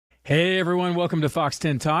Hey everyone, welcome to Fox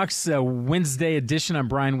 10 Talks, Wednesday edition. I'm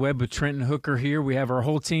Brian Webb with Trenton Hooker here. We have our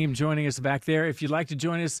whole team joining us back there. If you'd like to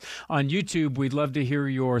join us on YouTube, we'd love to hear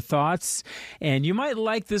your thoughts. And you might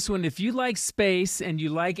like this one. If you like space and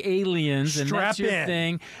you like aliens and that's your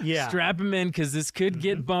thing, strap them in because this could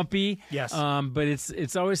get bumpy. Yes. But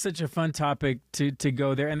it's always such a fun topic to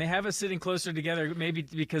go there. And they have us sitting closer together, maybe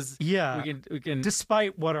because we can.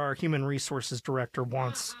 Despite what our human resources director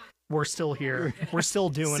wants, we're still here. We're still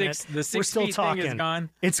doing it. The 6 We're still feet talking. thing is gone.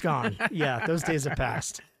 It's gone. Yeah, those days have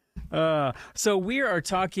passed. So we are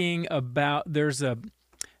talking about there's a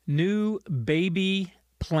new baby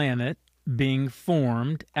planet being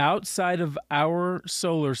formed outside of our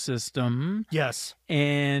solar system. Yes.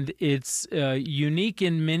 And it's unique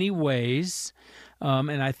in many ways.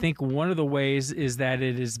 And I think one of the ways is that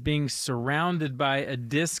it is being surrounded by a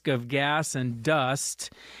disk of gas and dust.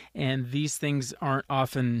 And these things aren't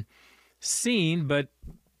often seen, but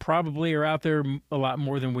probably are out there a lot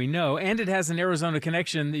more than we know. And it has an Arizona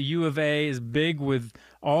connection. The U of A is big with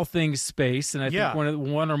all things space. And I think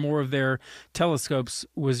one or more of their telescopes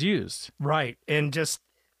was used. Right. And just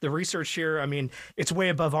the research here, I mean, it's way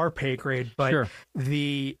above our pay grade, but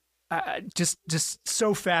the just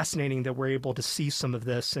so fascinating that we're able to see some of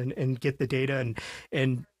this and get the data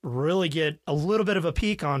and really get a little bit of a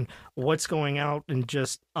peek on what's going out in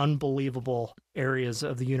just unbelievable areas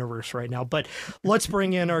of the universe right now. But let's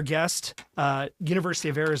bring in our guest, University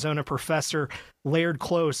of Arizona professor Laird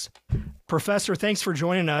Close. Professor, thanks for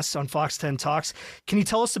joining us on Fox 10 Talks. Can you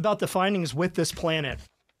tell us about the findings with this planet?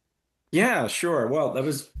 Yeah, sure. Well, that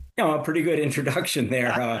was a pretty good introduction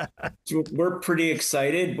there. So we're pretty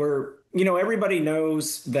excited. Everybody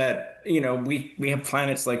knows that, we have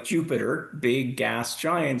planets like Jupiter, big gas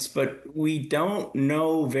giants, but we don't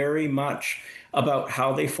know very much about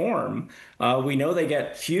how they form. We know they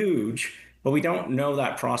get huge, but we don't know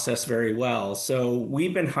that process very well. So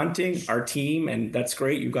we've been hunting, our team, and that's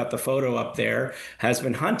great. You've got the photo up there, has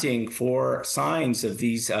been hunting for signs of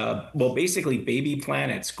these, basically baby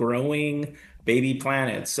planets, growing baby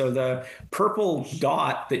planets. So the purple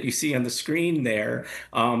dot that you see on the screen there,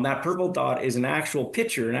 that purple dot is an actual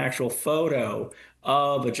picture, an actual photo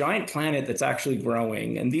of a giant planet that's actually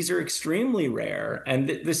growing. And these are extremely rare. And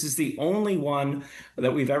this is the only one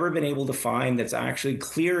that we've ever been able to find that's actually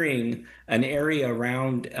clearing an area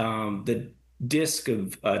around the disk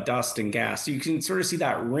of dust and gas. So you can sort of see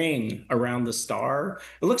that ring around the star.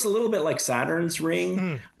 It looks a little bit like Saturn's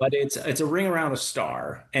ring, but it's a ring around a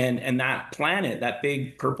star. And that planet, that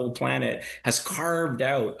big purple planet, has carved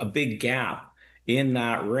out a big gap in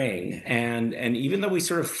that ring. And even though we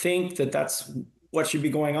sort of think that that's what should be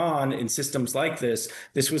going on in systems like this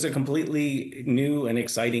was a completely new and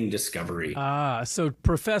exciting discovery. So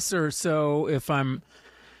Professor, if I'm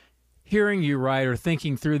hearing you right or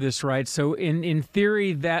thinking through this right, so in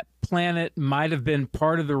theory, that planet might have been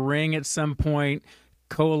part of the ring at some point,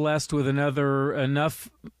 coalesced with enough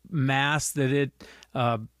mass that it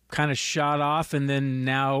kind of shot off and then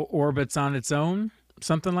now orbits on its own,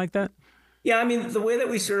 something like that? Yeah, I mean, the way that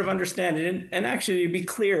we sort of understand it, and actually to be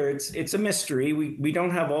clear, it's a mystery. We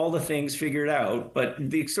don't have all the things figured out, but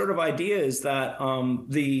the sort of idea is that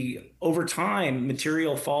over time,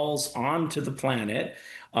 material falls onto the planet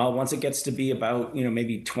once it gets to be about,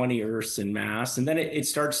 maybe 20 Earths in mass, and then it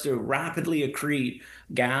starts to rapidly accrete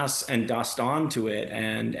gas and dust onto it,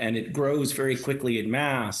 and it grows very quickly in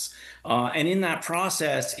mass. And in that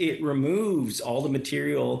process, it removes all the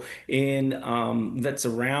material that's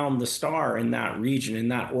around the star in that region, in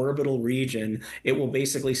that orbital region. It will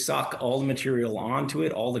basically suck all the material onto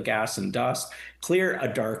it, all the gas and dust, clear a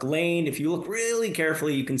dark lane. If you look really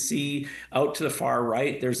carefully, you can see out to the far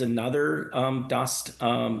right, there's another dust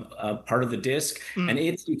part of the disk. And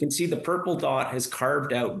you can see the purple dot has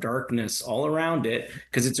carved out darkness all around it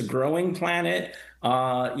because it's a growing planet.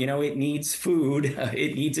 It needs food,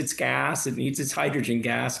 it needs its gas, it needs its hydrogen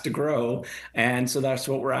gas to grow. And so that's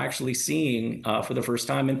what we're actually seeing for the first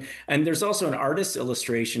time. And there's also an artist's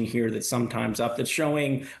illustration here that's sometimes up that's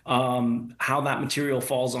showing how that material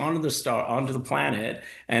falls onto the planet.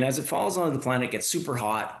 And as it falls onto the planet, it gets super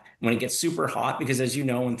hot. When it gets super hot, because as you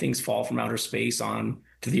know, when things fall from outer space on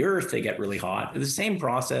to the Earth, they get really hot. The same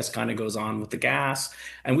process kind of goes on with the gas,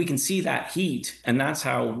 and we can see that heat, and that's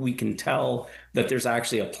how we can tell that there's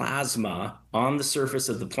actually a plasma on the surface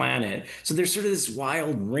of the planet. So there's sort of this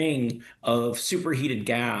wild ring of superheated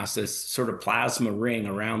gas, this sort of plasma ring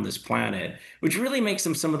around this planet, which really makes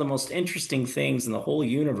them some of the most interesting things in the whole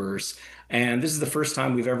universe. And this is the first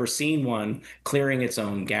time we've ever seen one clearing its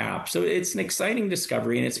own gap. So it's an exciting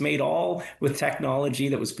discovery, and it's made all with technology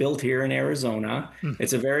that was built here in Arizona.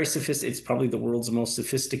 It's a very sophisticated, it's probably the world's most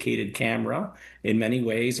sophisticated camera in many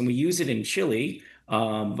ways, and we use it in Chile.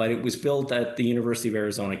 But it was built at the University of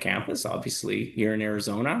Arizona campus, obviously here in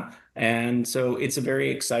Arizona, and so it's a very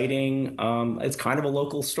exciting. It's kind of a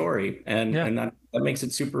local story, and that makes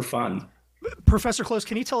it super fun. Professor Close,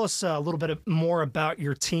 can you tell us a little bit more about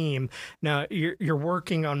your team? Now, you're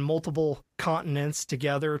working on multiple continents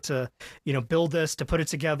together to, build this, to put it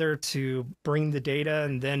together, to bring the data,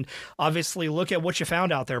 and then obviously look at what you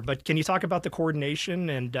found out there. But can you talk about the coordination?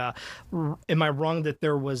 And am I wrong that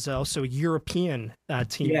there was also a European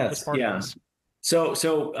team that was part of this?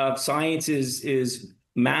 So science is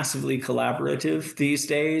massively collaborative these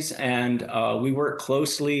days, and we work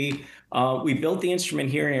closely. We built the instrument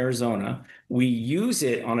here in Arizona. We use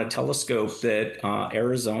it on a telescope that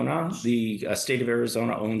Arizona, the state of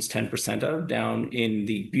Arizona, owns 10% of down in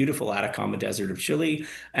the beautiful Atacama Desert of Chile.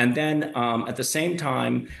 And then at the same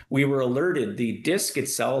time, we were alerted the disk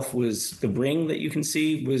itself was the ring that you can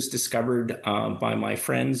see was discovered by my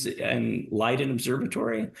friends in Leiden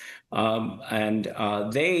Observatory. And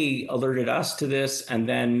they alerted us to this. And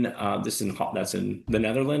then that's in the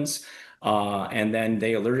Netherlands. And then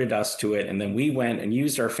they alerted us to it. And then we went and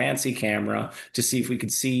used our fancy camera to see if we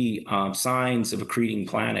could see signs of accreting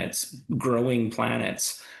planets, growing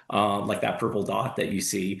planets, like that purple dot that you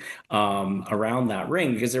see around that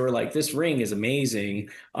ring, because they were like, this ring is amazing.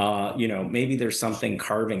 Maybe there's something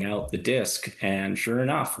carving out the disk. And sure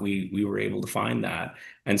enough, we were able to find that.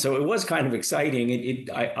 And so it was kind of exciting.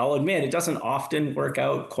 I'll admit, it doesn't often work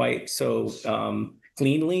out quite so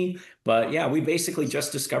cleanly. But yeah, we basically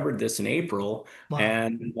just discovered this in April. Wow.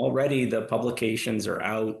 And already the publications are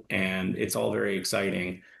out and it's all very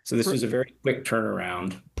exciting. So this was a very quick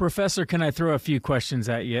turnaround. Professor, can I throw a few questions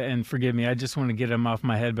at you? And forgive me, I just want to get them off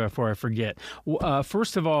my head before I forget.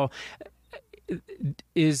 First of all,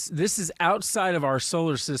 this is outside of our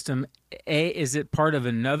solar system. Is it part of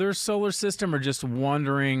another solar system or just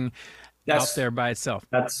wandering out there by itself?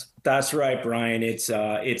 That's right, Brian. It's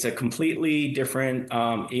a completely different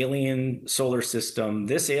alien solar system.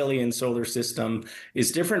 This alien solar system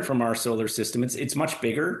is different from our solar system. It's much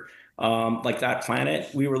bigger. Like that planet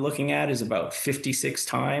we were looking at is about 56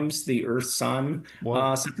 times the Earth-Sun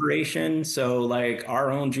separation. So like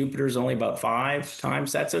our own Jupiter is only about 5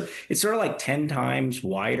 times that. So it's sort of like 10 times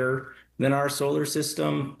wider than our solar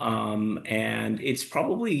system. And it's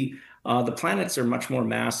probably the planets are much more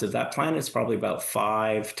massive. That planet's probably about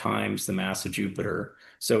 5 times the mass of Jupiter.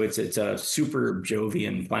 So it's a super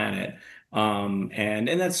Jovian planet. And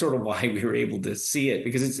that's sort of why we were able to see it,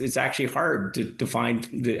 because it's actually hard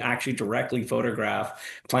to actually directly photograph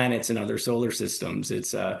planets in other solar systems.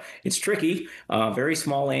 It's tricky, very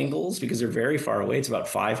small angles because they're very far away. It's about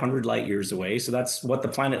 500 light years away. So that's what the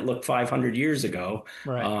planet looked 500 years ago.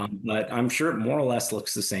 Right. But I'm sure it more or less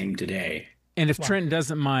looks the same today. And if Trenton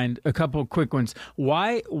doesn't mind, a couple of quick ones.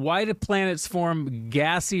 Why do planets form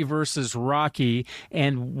gassy versus rocky?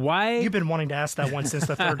 And why... You've been wanting to ask that one since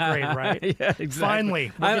the 3rd grade, right? Yeah, exactly.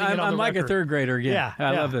 Finally. I'm like a 3rd grader again. Yeah,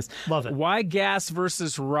 I love this. Love it. Why gas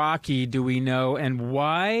versus rocky do we know? And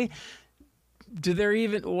why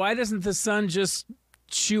doesn't the sun just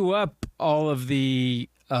chew up all of the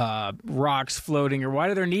rocks floating? Or why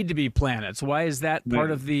do there need to be planets? Why is that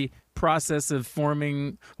part of the process of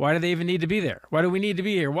forming? Why do they even need to be there? Why do we need to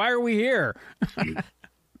be here? Why are we here?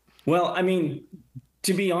 Well, I mean,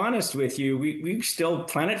 to be honest with you,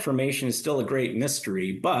 planet formation is still a great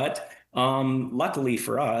mystery, but luckily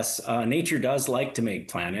for us, nature does like to make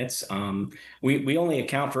planets. We only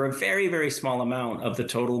account for a very, very small amount of the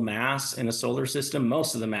total mass in a solar system.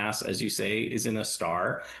 Most of the mass, as you say, is in a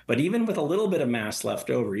star. But even with a little bit of mass left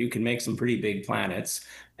over, you can make some pretty big planets.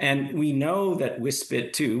 And we know that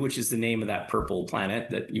Wispit 2, which is the name of that purple planet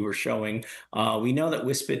that you were showing, we know that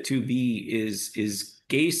Wispit 2b is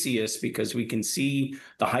gaseous because we can see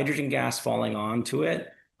the hydrogen gas falling onto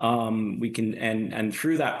it. We can and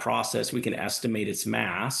through that process, we can estimate its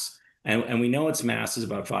mass. And we know its mass is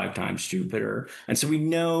about 5 times Jupiter. And so we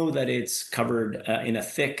know that it's covered in a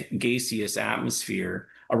thick gaseous atmosphere.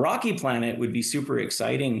 A rocky planet would be super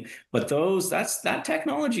exciting, but that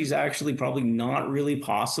technology is actually probably not really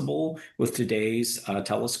possible with today's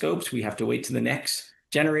telescopes. We have to wait to the next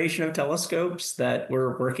generation of telescopes that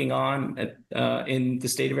we're working on in the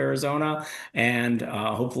state of Arizona, and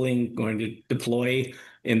hopefully going to deploy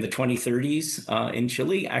in the 2030s in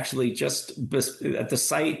Chile, actually just at the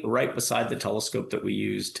site right beside the telescope that we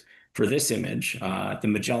used for this image, the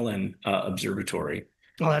Magellan Observatory.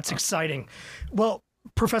 Oh, that's exciting. Well,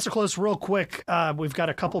 Professor Close, real quick, we've got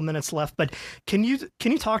a couple minutes left, but can you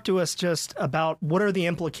talk to us just about what are the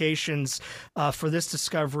implications for this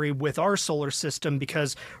discovery with our solar system?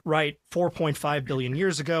 Because, right, 4.5 billion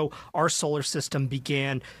years ago, our solar system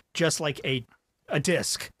began just like a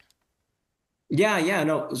disk. Yeah,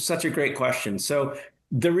 no, such a great question. So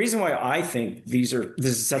the reason why I think this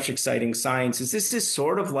is such exciting science is this is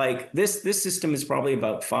sort of like this system is probably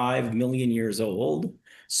about 5 million years old.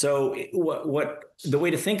 So what the way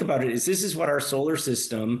to think about it is this is what our solar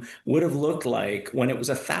system would have looked like when it was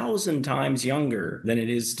 1,000 times younger than it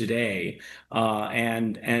is today.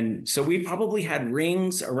 And so we probably had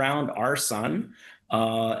rings around our sun.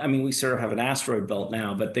 I mean, we sort of have an asteroid belt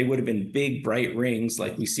now, but they would have been big, bright rings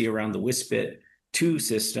like we see around the WISPIT 2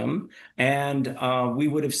 system. And we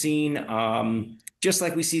would have seen, just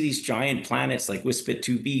like we see these giant planets like WISPIT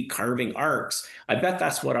 2b carving arcs, I bet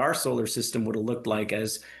that's what our solar system would have looked like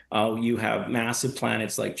as you have massive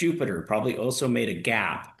planets like Jupiter, probably also made a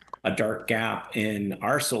dark gap in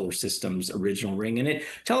our solar system's original ring. And it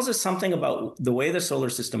tells us something about the way the solar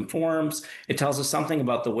system forms. It tells us something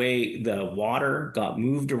about the way the water got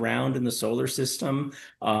moved around in the solar system.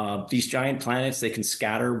 These giant planets, they can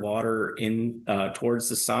scatter water in towards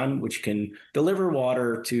the sun, which can deliver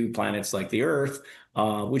water to planets like the Earth,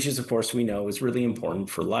 which is, of course, we know is really important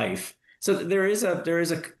for life. So there is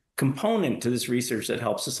a component to this research that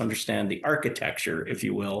helps us understand the architecture, if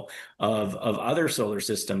you will, of other solar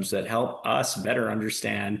systems that help us better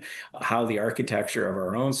understand how the architecture of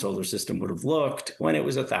our own solar system would have looked when it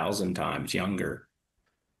was 1,000 times younger.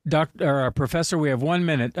 Professor, we have 1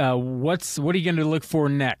 minute. What are you going to look for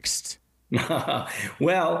next?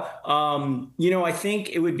 Well, I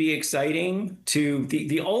think it would be exciting to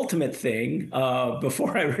the ultimate thing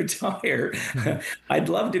before I retire. I'd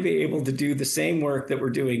love to be able to do the same work that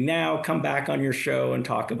we're doing now, come back on your show and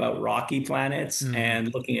talk about rocky planets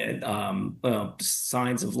and looking at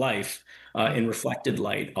signs of life in reflected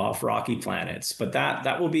light off rocky planets. But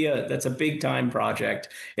that will be that's a big time project.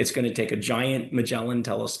 It's going to take a giant Magellan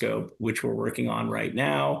telescope, which we're working on right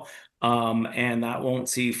now. And that won't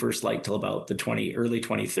see first light till about the early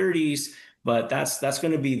 2030s. But that's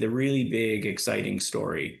going to be the really big, exciting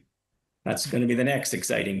story. That's going to be the next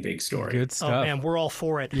exciting big story. Good stuff. Oh, man, we're all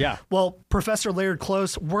for it. Yeah. Well, Professor Laird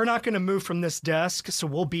Close, we're not going to move from this desk, so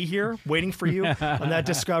we'll be here waiting for you on that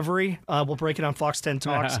discovery. We'll break it on Fox 10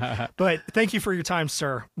 Talks. But thank you for your time,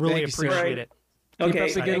 sir. Really appreciate it. Keep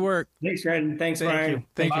up the good work. Thanks, Trenton. Thanks, Thank Brian. you.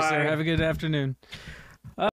 Thank you, sir. Have a good afternoon.